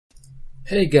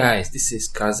Hey guys, this is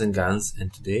Cars and Guns,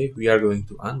 and today we are going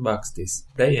to unbox this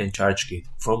Play and Charge kit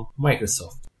from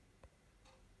Microsoft.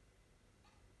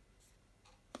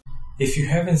 If you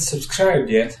haven't subscribed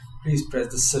yet, please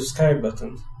press the subscribe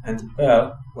button and the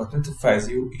bell what notifies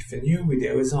you if a new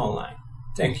video is online.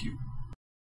 Thank you.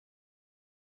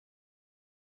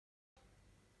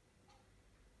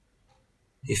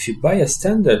 If you buy a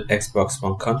standard Xbox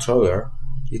One controller,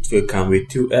 it will come with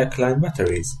two alkaline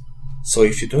batteries. So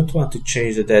if you don't want to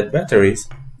change the dead batteries,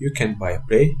 you can buy a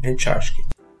Play and Charge kit.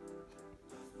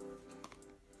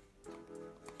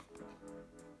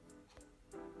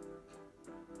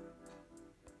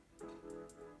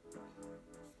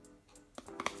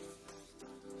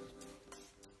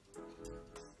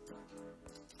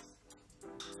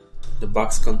 The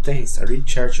box contains a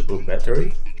rechargeable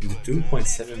battery and a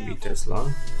 2.7 meters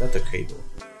long data cable.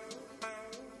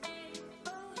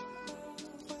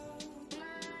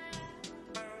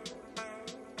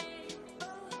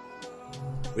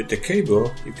 With the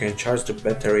cable, you can charge the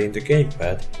battery in the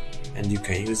gamepad, and you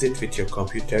can use it with your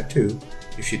computer too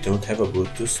if you don't have a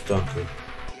Bluetooth dongle.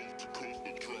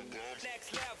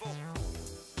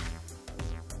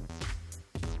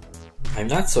 I'm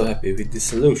not so happy with this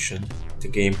solution. The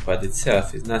gamepad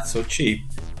itself is not so cheap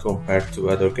compared to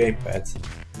other gamepads,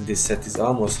 and this set is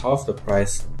almost half the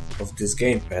price of this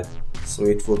gamepad, so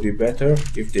it would be better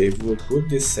if they would put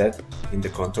this set in the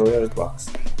controller's box.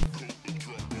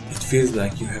 It feels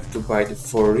like you have to buy the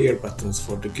 4 rear buttons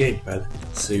for the gamepad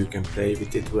so you can play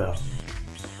with it well.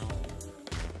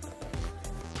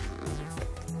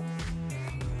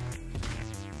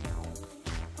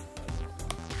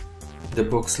 The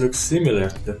box looks similar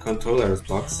to the controller's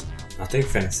box, nothing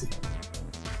fancy.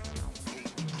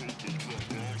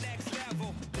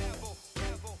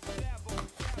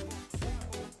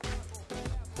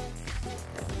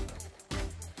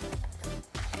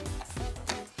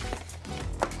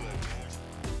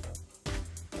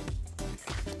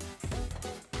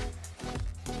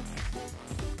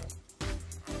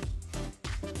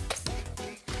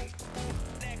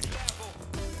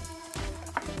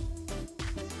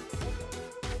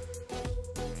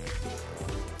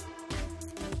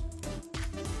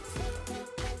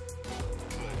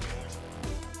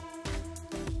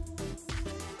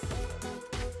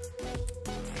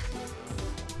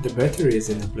 The battery is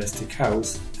in a plastic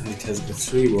house and it has got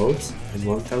 3 volts and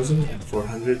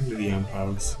 1400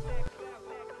 mAh.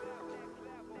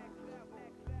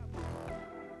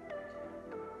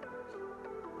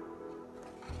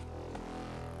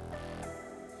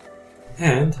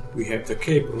 And we have the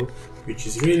cable, which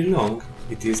is really long.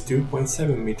 It is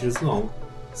 2.7 meters long,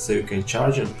 so you can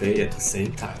charge and play at the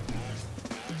same time.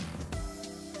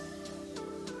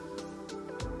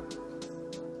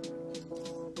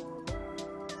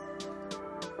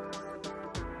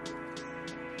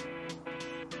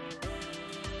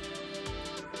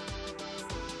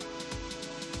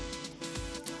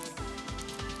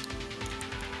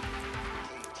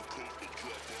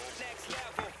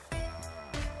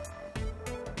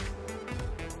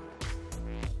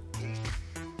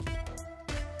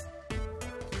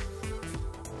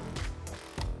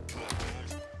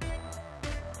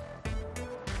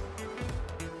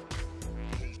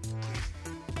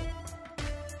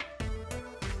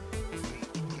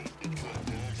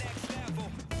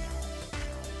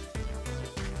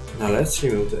 Now let's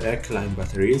remove the alkaline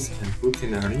batteries and put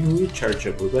in our new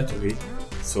rechargeable battery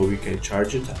so we can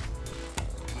charge it up.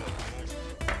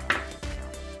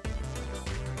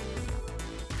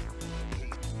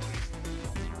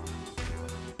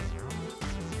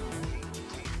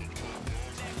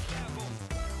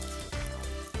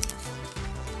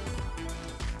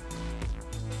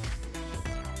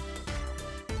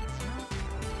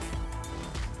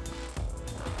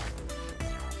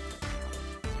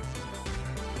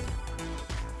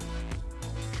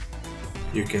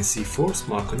 You can see 4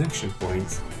 small connection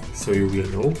points, so you will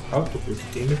know how to put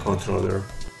it in the controller.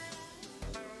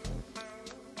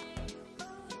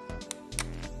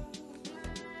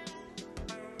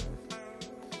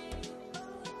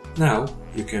 Now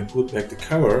you can put back the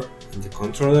cover and the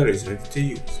controller is ready to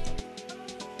use.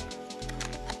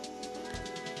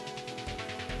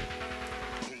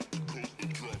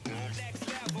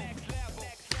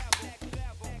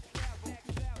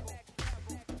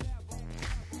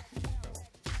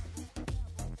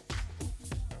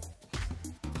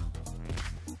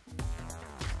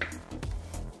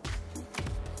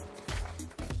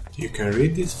 You can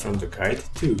read this from the guide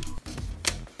too.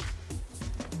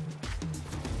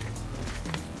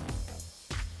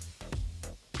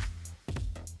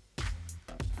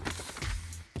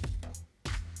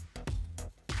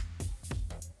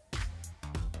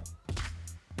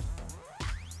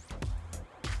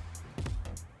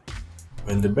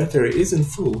 When the battery isn't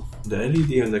full, the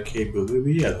LED on the cable will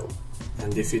be yellow,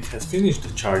 and if it has finished the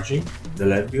charging, the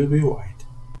LED will be white.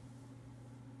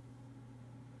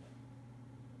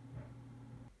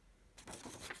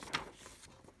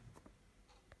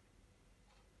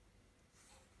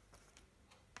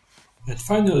 And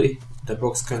finally, the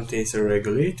box contains a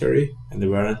regulatory and a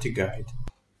warranty guide.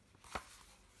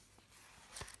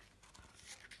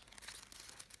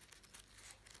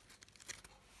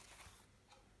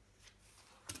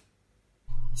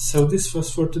 So this was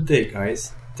for today,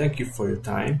 guys. Thank you for your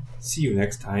time. See you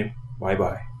next time. Bye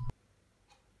bye.